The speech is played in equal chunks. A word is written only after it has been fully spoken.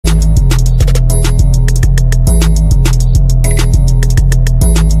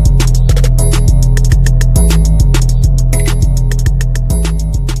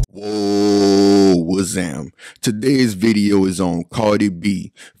Today's video is on Cardi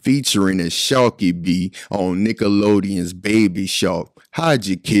B, featuring a Sharky B on Nickelodeon's Baby Shark. Hide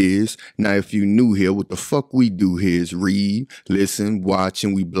your kids. Now, if you new here, what the fuck we do here is read, listen, watch,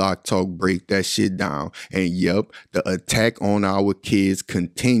 and we block talk, break that shit down. And yep, the attack on our kids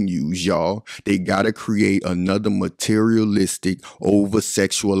continues, y'all. They gotta create another materialistic,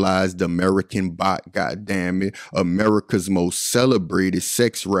 over-sexualized American bot, goddammit. America's most celebrated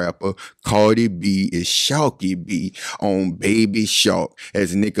sex rapper, Cardi B, is Sharky B on Baby Shark,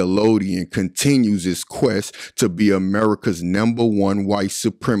 as Nickelodeon continues its quest to be America's #1 white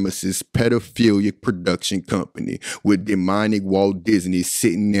supremacist pedophilic production company, with demonic Walt Disney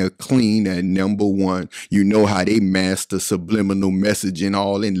sitting there clean at #1. You know how they master subliminal messaging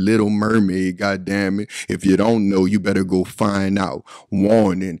all in Little Mermaid, goddammit. If you don't know, you better go find out.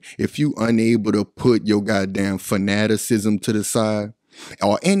 Warning, if you unable to put your goddamn fanaticism to the side,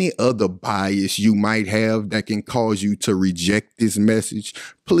 or any other bias you might have that can cause you to reject this message,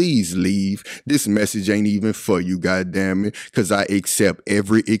 please leave. This message ain't even for you, goddammit, because I accept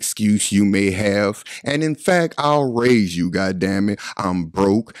every excuse you may have. And in fact, I'll raise you, goddammit. I'm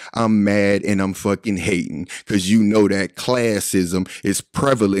broke, I'm mad, and I'm fucking hating, because you know that classism is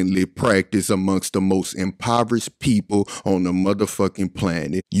prevalently practiced amongst the most impoverished people on the motherfucking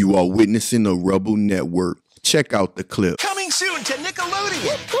planet. You are witnessing a rebel network. Check out the clip. Coming soon to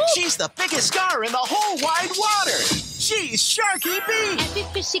Nickelodeon. She's the biggest star in the whole wide water. She's Sharky B. Every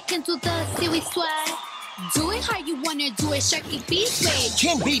fish she can do the silly swag. Do it how you wanna do it, Sharky B's way.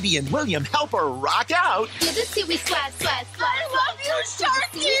 Can Baby and William help her rock out Do the silly swag, swag, swag. I love you,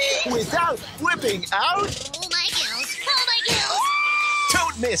 Sharky. without flipping out? Oh my gills, oh my gills.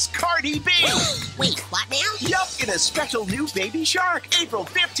 Don't miss Cardi B. Wait, what now? Yup, in a special new Baby Shark, April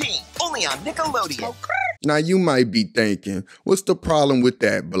 15th, only on Nickelodeon. Now you might be thinking, what's the problem with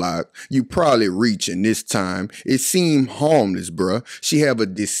that, Block? You probably reaching this time. It seemed harmless, bruh. She have a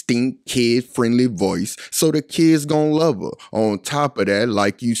distinct kid-friendly voice, so the kids gonna love her. On top of that,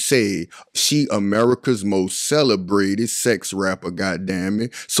 like you said, she America's most celebrated sex rapper,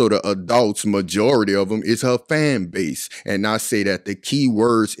 goddammit. So the adults, majority of them, is her fan base. And I say that the key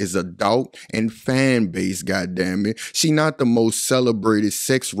words is adult and fan base, goddammit. She not the most celebrated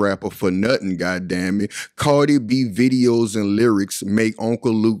sex rapper for nothing, goddammit. Cardi B videos and lyrics make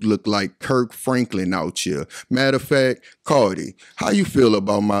Uncle Luke look like Kirk Franklin out here. Matter of fact, Cardi, how you feel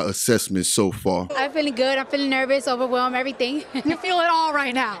about my assessment so far? I'm feeling good. I'm feeling nervous, overwhelmed, everything. You feel it all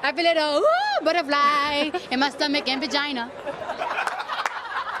right now. I feel it all, butterfly in my stomach and vagina.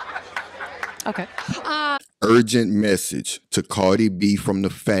 Okay. Urgent message to Cardi B from the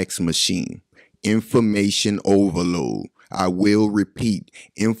fax machine. Information overload. I will repeat,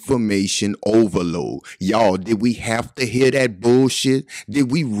 information overload. Y'all, did we have to hear that bullshit?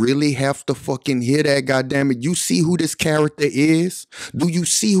 Did we really have to fucking hear that, goddammit? You see who this character is? Do you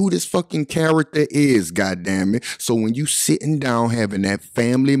see who this fucking character is, goddammit? So when you sitting down having that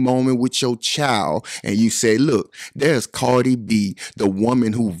family moment with your child and you say, look, there's Cardi B, the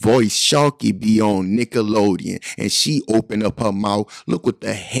woman who voiced Sharky B on Nickelodeon, and she opened up her mouth, look what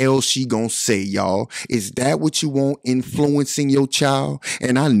the hell she gonna say, y'all. Is that what you want influencing your child?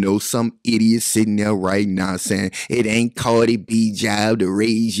 And I know some idiot sitting there right now saying it ain't Cardi B job to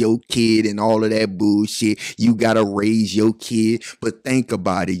raise your kid and all of that bullshit. You gotta raise your kid. But think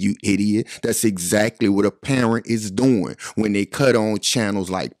about it, you idiot. That's exactly what a parent is doing when they cut on channels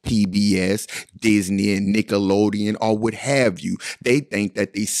like PBS, Disney, and Nickelodeon, or what have you. They think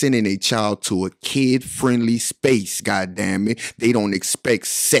that they sending a child to a kid-friendly space, goddammit. They don't expect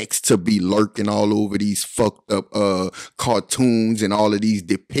sex to be lurking all over these fucked up cartoons and all of these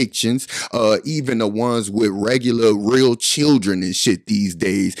depictions, even the ones with regular real children and shit these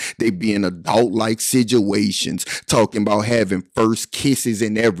days. They be in adult-like situations, talking about having first kisses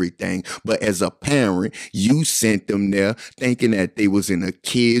and everything. But as a parent, you sent them there thinking that they was in a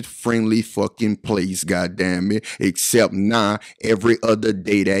kid-friendly fucking place, goddammit. Except now, every other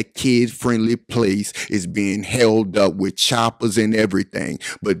day, that kid-friendly place is being held up with choppers and everything.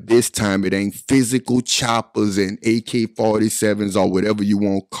 But this time, it ain't physical choppers and AK-47s or whatever you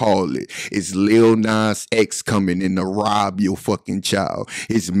want to call it. It's Lil Nas X coming in to rob your fucking child.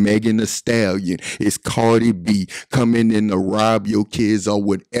 It's Megan Thee Stallion. It's Cardi B coming in to rob your kids or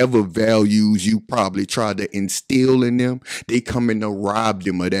whatever values you probably try to instill in them. They coming to rob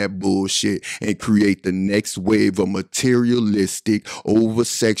them of that bullshit and create the next wave of materialistic,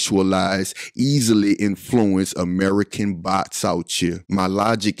 over-sexualized, easily influenced American bots out here. My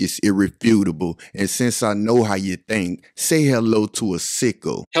logic is irrefutable, and since I know how you think, say hello to a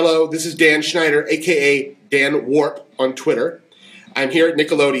sicko. Hello, this is Dan Schneider, aka Dan Warp on Twitter. I'm here at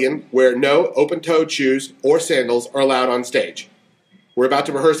Nickelodeon, where no open-toed shoes or sandals are allowed on stage. We're about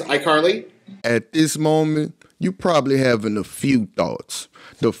to rehearse iCarly. At this moment, you probably having a few thoughts.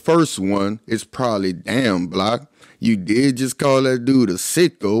 The first one is probably, damn, Block, you did just call that dude a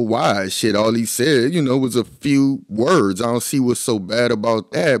sicko. Why? Shit, all he said, was a few words. I don't see what's so bad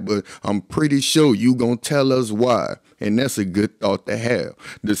about that, but I'm pretty sure you gonna tell us why. And that's a good thought to have.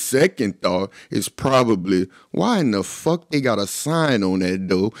 The second thought is probably, why in the fuck they got a sign on that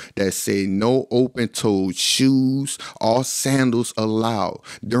door that say no open-toed shoes or sandals allowed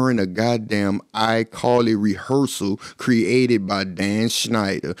during a goddamn iCarly rehearsal created by Dan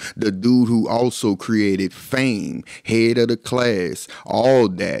Schneider, the dude who also created Fame, Head of the Class, All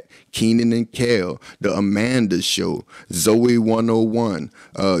That, Keenan and Kel, The Amanda Show, Zoe 101,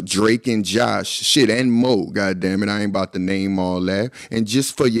 Drake and Josh, shit, and Mo, goddammit, I ain't about to name all that. And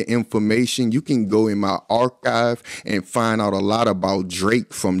just for your information, you can go in my archive and find out a lot about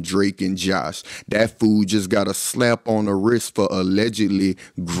Drake from Drake and Josh. That fool just got a slap on the wrist for allegedly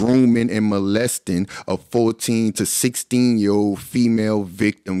grooming and molesting a 14 to 16-year-old female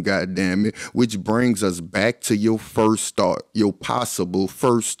victim, goddammit, which brings us back to your first thought, your possible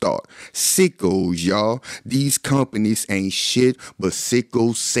first thought. Sickos, y'all. These companies ain't shit but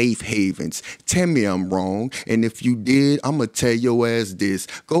sicko safe havens. Tell me I'm wrong, and if you did, I'ma tell your ass this.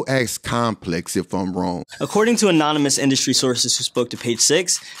 Go ask Complex if I'm wrong. According to anonymous industry sources who spoke to Page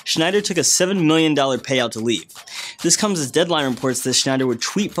 6, Schneider took a $7 million payout to leave. This comes as Deadline reports that Schneider would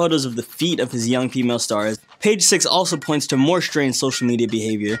tweet photos of the feet of his young female stars. Page 6 also points to more strange social media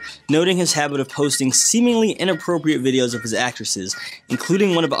behavior, noting his habit of posting seemingly inappropriate videos of his actresses,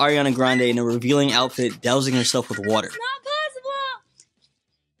 including one of Ariana Grande in a revealing outfit dousing herself with water.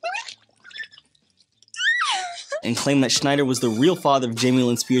 And claimed that Schneider was the real father of Jamie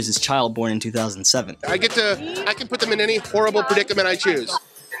Lynn Spears' child born in 2007. I can put them in any horrible predicament I choose.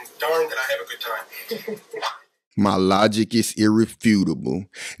 And darn that I have a good time. My logic is irrefutable.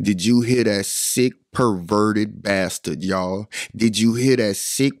 Did you hear that sick, perverted bastard, y'all? Did you hear that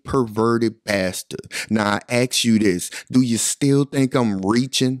sick, perverted bastard? Now, I ask you this. Do you still think I'm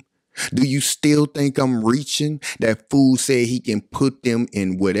reaching? Do you still think I'm reaching? That fool said he can put them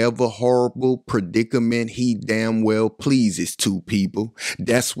in whatever horrible predicament he damn well pleases to, people.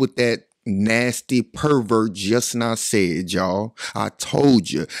 That's what that nasty pervert just now said, y'all. I told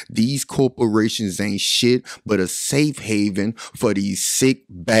you, these corporations ain't shit but a safe haven for these sick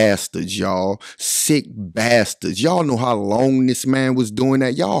bastards, y'all. Sick bastards. Y'all know how long this man was doing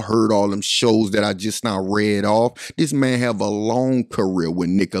that? Y'all heard all them shows that I just now read off. This man have a long career with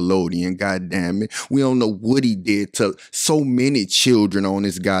Nickelodeon, goddamn it. We don't know what he did to so many children on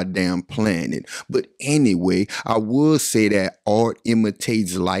this goddamn planet. But anyway, I will say that art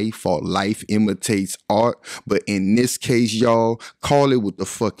imitates life, or life imitates art, but in this case, y'all, call it what the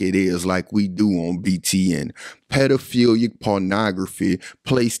fuck it is, like we do on BTN. Pedophilic pornography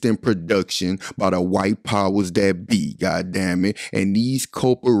placed in production by the white powers that be, goddammit. And these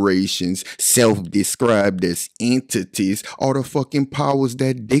corporations, self-described as entities, are the fucking powers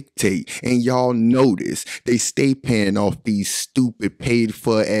that dictate. And y'all notice they stay paying off these stupid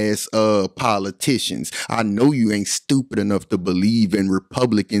paid-for-ass politicians. I know you ain't stupid enough to believe in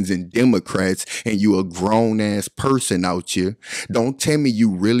Republicans and Democrats, and you a grown-ass person out here. Don't tell me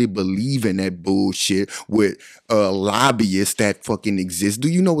you really believe in that bullshit with lobbyists that fucking exist. Do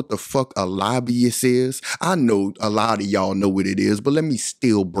you know what the fuck a lobbyist is? I know a lot of y'all know what it is, but let me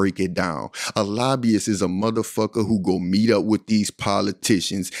still break it down. A lobbyist is a motherfucker who go meet up with these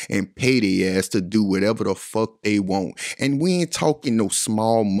politicians and pay their ass to do whatever the fuck they want. And we ain't talking no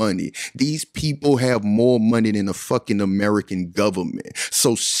small money. These people have more money than the fucking American government.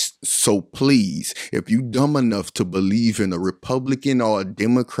 So please, if you dumb enough to believe in a Republican or a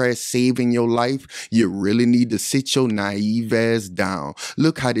Democrat saving your life, you really need to sit your naive ass down.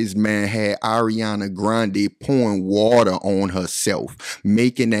 Look how this man had Ariana Grande pouring water on herself,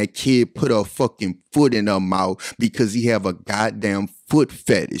 making that kid put her fucking foot in her mouth because he have a goddamn foot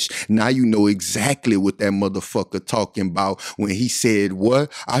fetish. Now you know exactly what that motherfucker talking about when he said, what?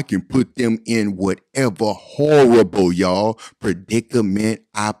 I can put them in whatever horrible, y'all, predicament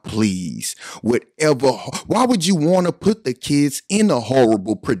I please. Whatever. Why would you want to put the kids in a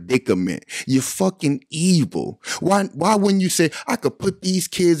horrible predicament? You're fucking evil. Why wouldn't you say, I could put these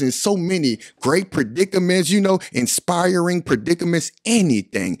kids in so many great predicaments, inspiring predicaments,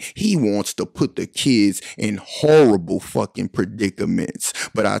 anything. He wants to put the kids in horrible fucking predicaments. comments.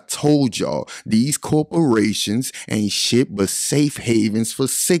 But I told y'all, these corporations ain't shit but safe havens for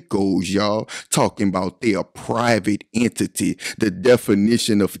sickos, y'all. Talking about they a private entity. The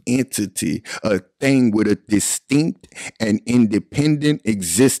definition of entity, a thing with a distinct and independent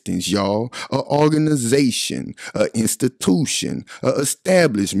existence, y'all. A organization, a institution, a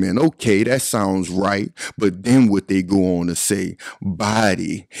establishment. Okay, that sounds right. But then what they go on to say,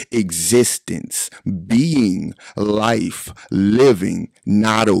 body, existence, being, life, living,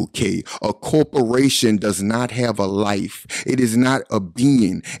 not okay. A corporation does not have a life. It is not a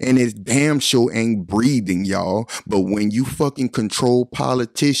being, and it damn sure ain't breathing, y'all. But when you fucking control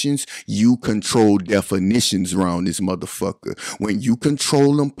politicians, you control definitions around this motherfucker. When you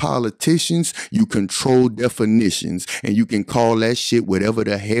control them politicians, you control definitions, and you can call that shit whatever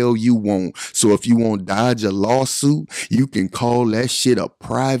the hell you want. So if you want to dodge a lawsuit, you can call that shit a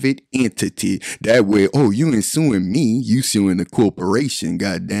private entity. That way, oh, you ain't suing me, you suing the corporation,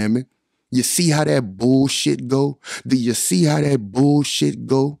 goddammit. You see how that bullshit go? Do you see how that bullshit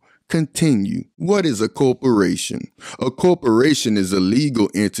go? Continue. What is a corporation? A corporation is a legal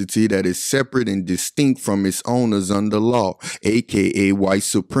entity that is separate and distinct from its owners under law, aka white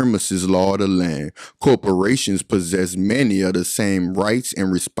supremacist law of the land. Corporations possess many of the same rights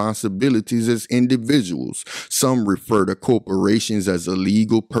and responsibilities as individuals. Some refer to corporations as a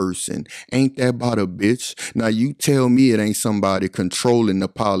legal person. Ain't that about a bitch? Now you tell me it ain't somebody controlling the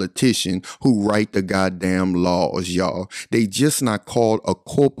politician who write the goddamn laws, y'all. They just not called a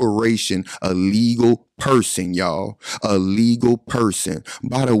corporation, a legal person, y'all. A legal person.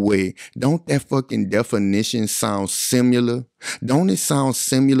 By the way, don't that fucking definition sound similar? Don't it sound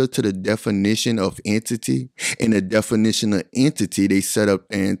similar to the definition of entity? In the definition of entity, they set up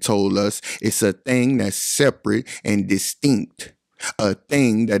there and told us it's a thing that's separate and distinct. A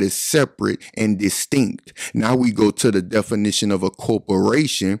thing that is separate and distinct. Now we go to the definition of a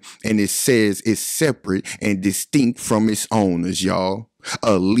corporation, and it says it's separate and distinct from its owners, y'all.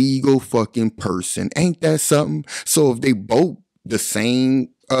 A legal fucking person. Ain't that something? So if they both the same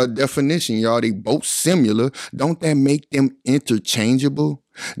definition, y'all, they both similar, don't that make them interchangeable?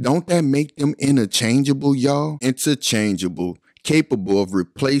 Don't that make them interchangeable, y'all? Interchangeable. Capable of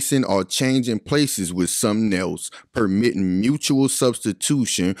replacing or changing places with something else, permitting mutual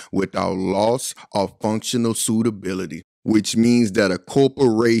substitution without loss of functional suitability. Which means that a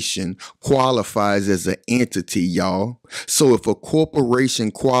corporation qualifies as an entity, y'all. So if a corporation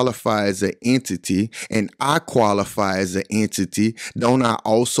qualifies as an entity and I qualify as an entity, don't I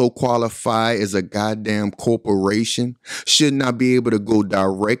also qualify as a goddamn corporation? Shouldn't I be able to go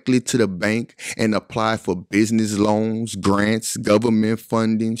directly to the bank and apply for business loans, grants, government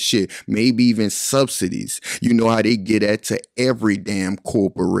funding, shit, maybe even subsidies? You know how they get that to every damn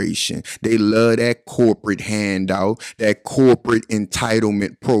corporation. They love that corporate handout, that corporate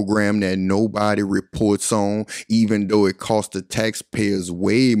entitlement program that nobody reports on, even though it costs the taxpayers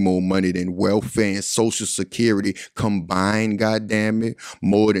way more money than welfare and Social Security combined, goddammit.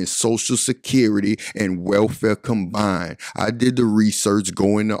 More than Social Security and welfare combined. I did the research,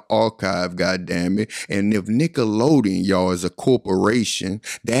 go in the archive, goddammit. And if Nickelodeon, y'all, is a corporation,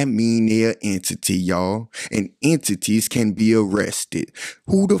 that mean they're an entity, y'all. And entities can be arrested.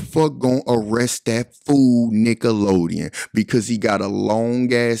 Who the fuck gonna arrest that fool Nickelodeon? Because he got a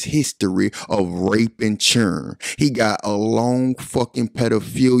long ass history of rape and churn. He got a long fucking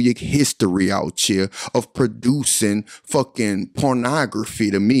pedophilic history out here of producing fucking pornography.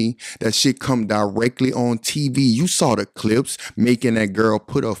 To me, that shit come directly on TV. You saw the clips making that girl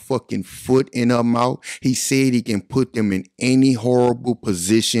put her fucking foot in her mouth. He said he can put them in any horrible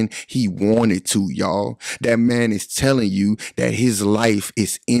position he wanted to, y'all. That man is telling you that his life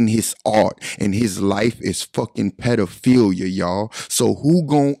is in his art and his life is fucking pedophilia, y'all. So who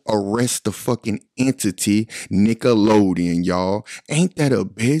gonna arrest the fucking entity Nickelodeon, y'all? Ain't that a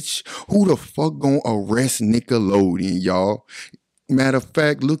bitch? Who the fuck gonna arrest Nickelodeon, y'all? Matter of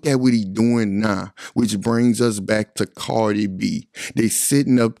fact, look at what he doing now, which brings us back to Cardi B. They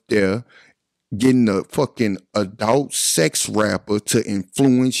sitting up there getting a fucking adult sex rapper to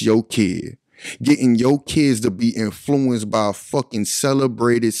influence your kid. Getting your kids to be influenced by a fucking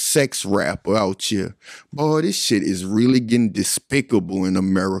celebrated sex rapper out here. Boy, this shit is really getting despicable in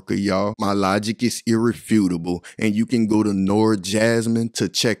America, y'all. My logic is irrefutable. And you can go to Nora Jasmine to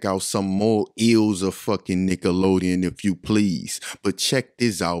check out some more ills of fucking Nickelodeon if you please. But check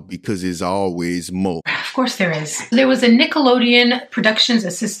this out because there's always more. Of course there is. There was a Nickelodeon productions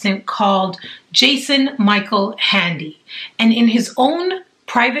assistant called Jason Michael Handy. And in his own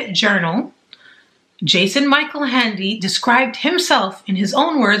private journal, Jason Michael Handy described himself in his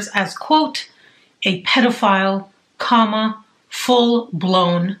own words as, quote, a pedophile, comma,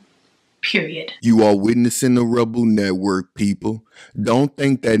 full-blown, period. You are witnessing the Rebel Network, people. Don't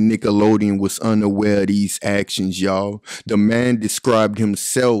think that Nickelodeon was unaware of these actions, y'all. The man described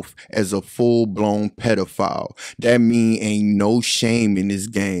himself as a full-blown pedophile. That mean ain't no shame in this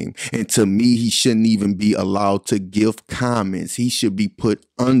game. And to me, he shouldn't even be allowed to give comments. He should be put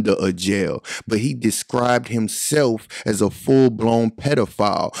under a jail. But he described himself as a full-blown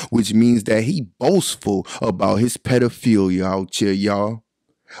pedophile, which means that he boastful about his pedophilia out here, y'all.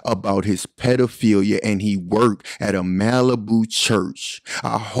 About his pedophilia, and he worked at a Malibu church.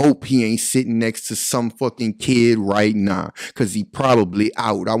 I hope he ain't sitting next to some fucking kid right now, cause he probably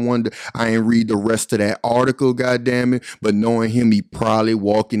out. I wonder, I ain't read the rest of that article, goddammit, but knowing him, he probably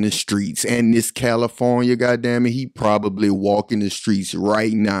walking the streets. And this California, goddammit, he probably walking the streets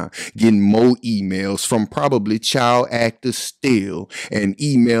right now, getting more emails from probably child actors still, and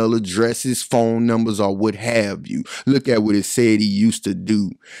email addresses, phone numbers, or what have you. Look at what it said he used to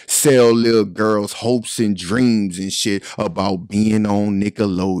do. Sell little girls hopes and dreams and shit about being on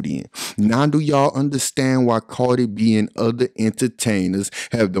Nickelodeon. Now do y'all understand why Cardi B and other entertainers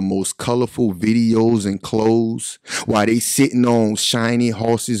have the most colorful videos and clothes? Why they sitting on shiny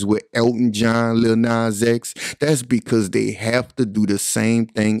horses with Elton John, Lil Nas X? That's because they have to do the same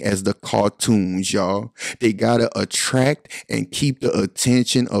thing as the cartoons, y'all. They gotta attract and keep the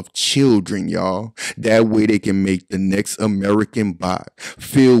attention of children, y'all. That way they can make the next American bot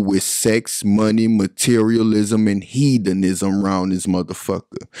filled with sex, money, materialism, and hedonism around this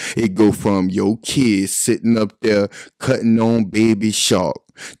motherfucker. It go from your kids sitting up there cutting on Baby Shark,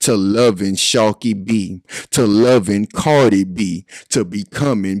 to loving Sharky B, to loving Cardi B, to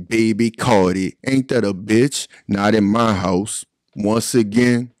becoming Baby Cardi. Ain't that a bitch? Not in my house. Once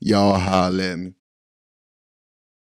again, y'all holler at me.